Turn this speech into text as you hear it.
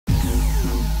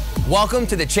Welcome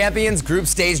to the Champions Group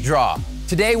Stage Draw.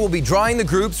 Today we'll be drawing the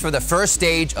groups for the first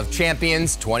stage of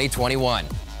Champions 2021.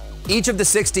 Each of the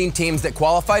 16 teams that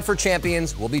qualified for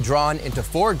Champions will be drawn into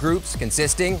 4 groups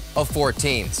consisting of 4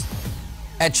 teams.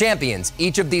 At Champions,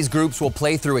 each of these groups will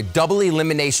play through a double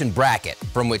elimination bracket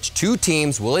from which 2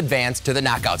 teams will advance to the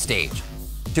knockout stage.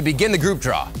 To begin the group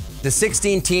draw, the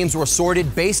 16 teams were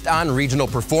sorted based on regional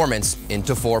performance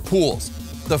into 4 pools.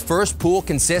 The first pool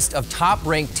consists of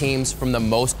top-ranked teams from the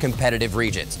most competitive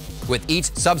regions, with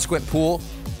each subsequent pool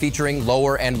featuring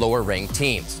lower and lower-ranked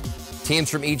teams. Teams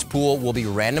from each pool will be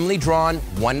randomly drawn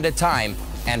one at a time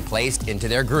and placed into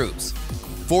their groups.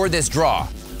 For this draw,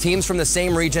 teams from the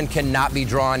same region cannot be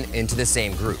drawn into the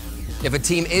same group. If a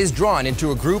team is drawn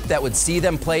into a group that would see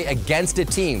them play against a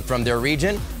team from their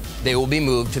region, they will be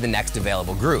moved to the next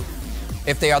available group.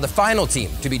 If they are the final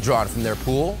team to be drawn from their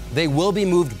pool, they will be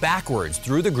moved backwards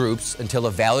through the groups until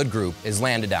a valid group is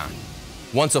landed on.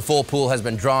 Once a full pool has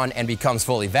been drawn and becomes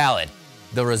fully valid,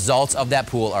 the results of that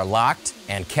pool are locked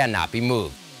and cannot be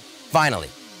moved. Finally,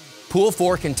 Pool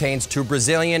 4 contains 2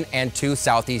 Brazilian and 2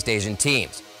 Southeast Asian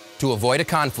teams. To avoid a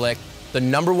conflict, the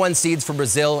number 1 seeds for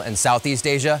Brazil and Southeast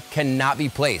Asia cannot be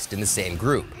placed in the same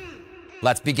group.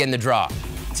 Let's begin the draw.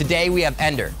 Today we have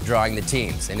Ender drawing the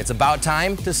teams, and it's about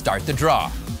time to start the draw.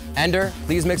 Ender,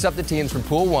 please mix up the teams from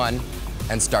Pool 1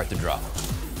 and start the draw.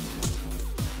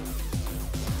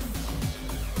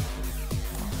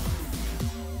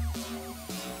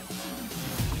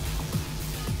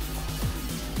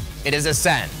 It is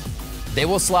Ascend. They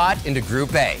will slot into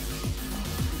Group A.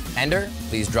 Ender,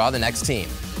 please draw the next team.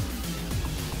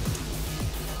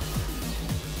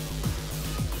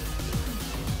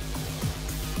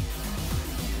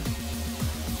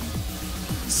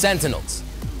 Sentinels.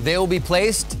 They will be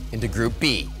placed into Group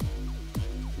B.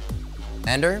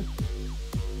 Ender,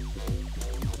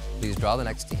 please draw the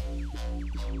next team.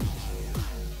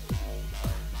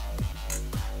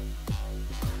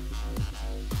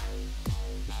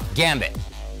 Gambit.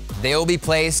 They will be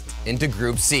placed into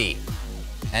Group C.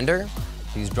 Ender,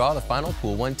 please draw the final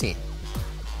Pool 1 team.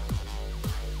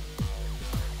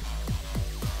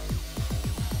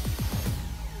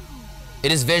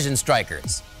 It is Vision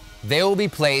Strikers. They will be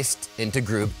placed into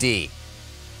Group D.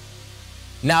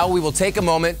 Now we will take a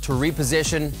moment to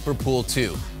reposition for Pool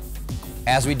 2.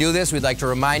 As we do this, we'd like to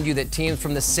remind you that teams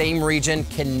from the same region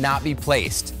cannot be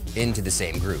placed into the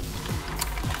same group.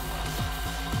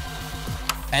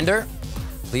 Ender,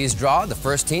 please draw the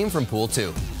first team from Pool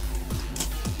 2.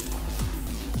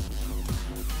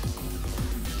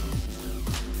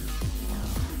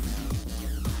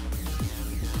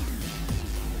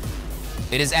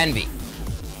 It is Envy.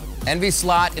 Envy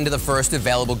slot into the first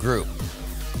available group.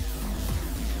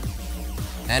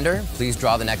 Ender, please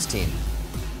draw the next team.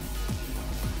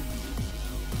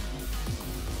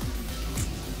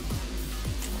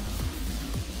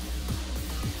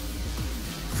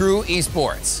 Crew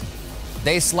Esports.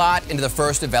 They slot into the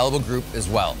first available group as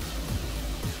well.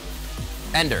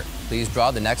 Ender, please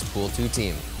draw the next Pool 2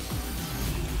 team.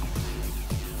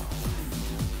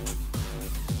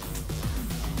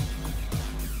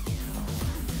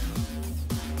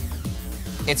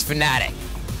 It's Fnatic.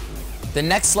 The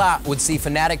next slot would see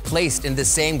Fnatic placed in the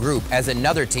same group as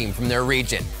another team from their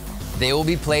region. They will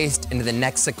be placed into the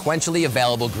next sequentially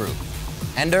available group.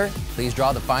 Ender, please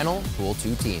draw the final Pool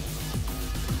 2 team.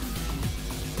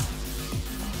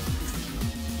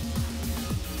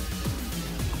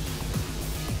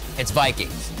 It's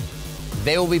Vikings.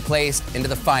 They will be placed into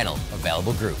the final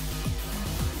available group.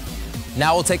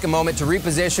 Now we'll take a moment to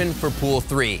reposition for Pool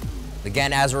 3.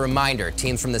 Again, as a reminder,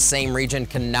 teams from the same region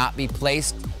cannot be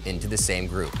placed into the same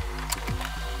group.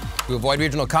 To avoid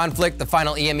regional conflict, the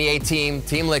final EMEA team,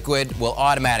 Team Liquid, will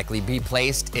automatically be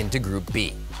placed into Group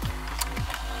B.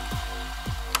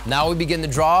 Now we begin the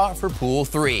draw for Pool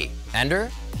 3.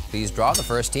 Ender, please draw the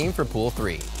first team for Pool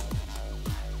 3.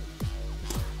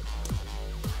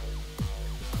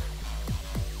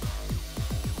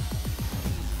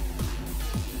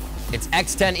 It's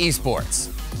X10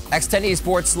 Esports. X10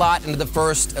 Esports slot into the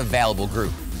first available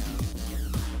group.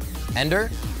 Ender,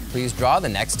 please draw the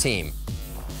next team.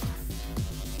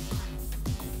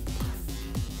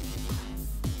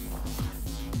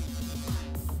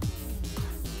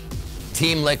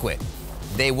 Team Liquid.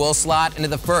 They will slot into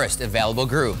the first available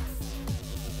group.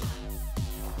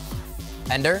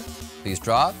 Ender, please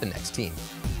draw the next team.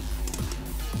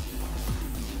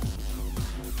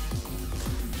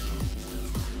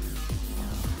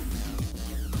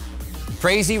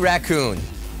 Crazy Raccoon.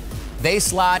 They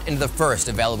slot into the first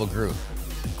available group.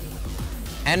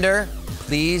 Ender,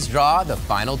 please draw the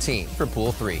final team for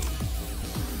Pool 3.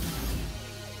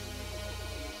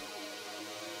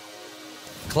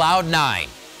 Cloud9.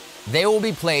 They will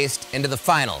be placed into the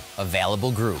final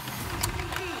available group.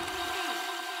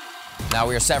 Now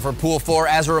we are set for Pool 4.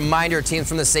 As a reminder, teams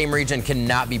from the same region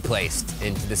cannot be placed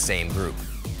into the same group.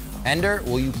 Ender,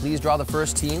 will you please draw the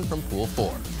first team from Pool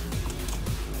 4?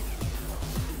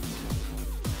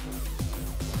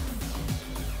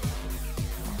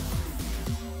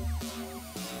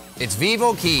 It's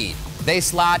Vivo Key. They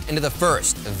slot into the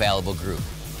first available group.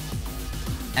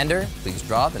 Ender, please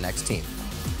draw the next team.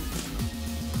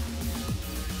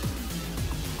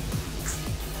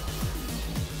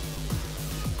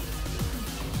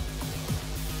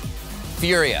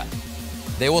 Furia.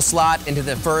 They will slot into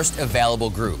the first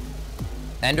available group.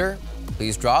 Ender,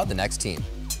 please draw the next team.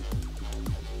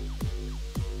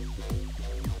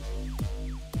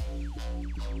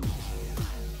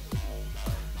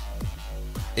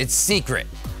 It's Secret.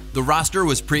 The roster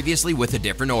was previously with a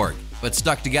different org, but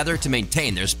stuck together to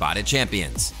maintain their spot at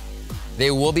Champions.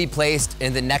 They will be placed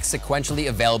in the next sequentially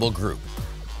available group.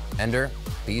 Ender,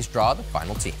 please draw the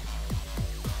final team.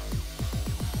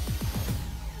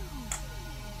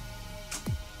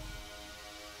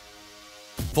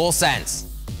 Full Sense.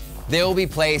 They will be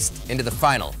placed into the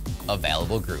final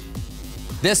available group.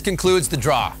 This concludes the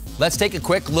draw. Let's take a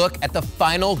quick look at the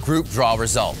final group draw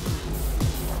result.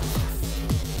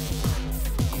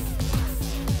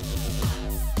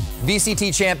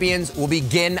 VCT Champions will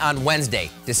begin on Wednesday,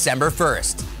 December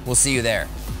 1st. We'll see you there.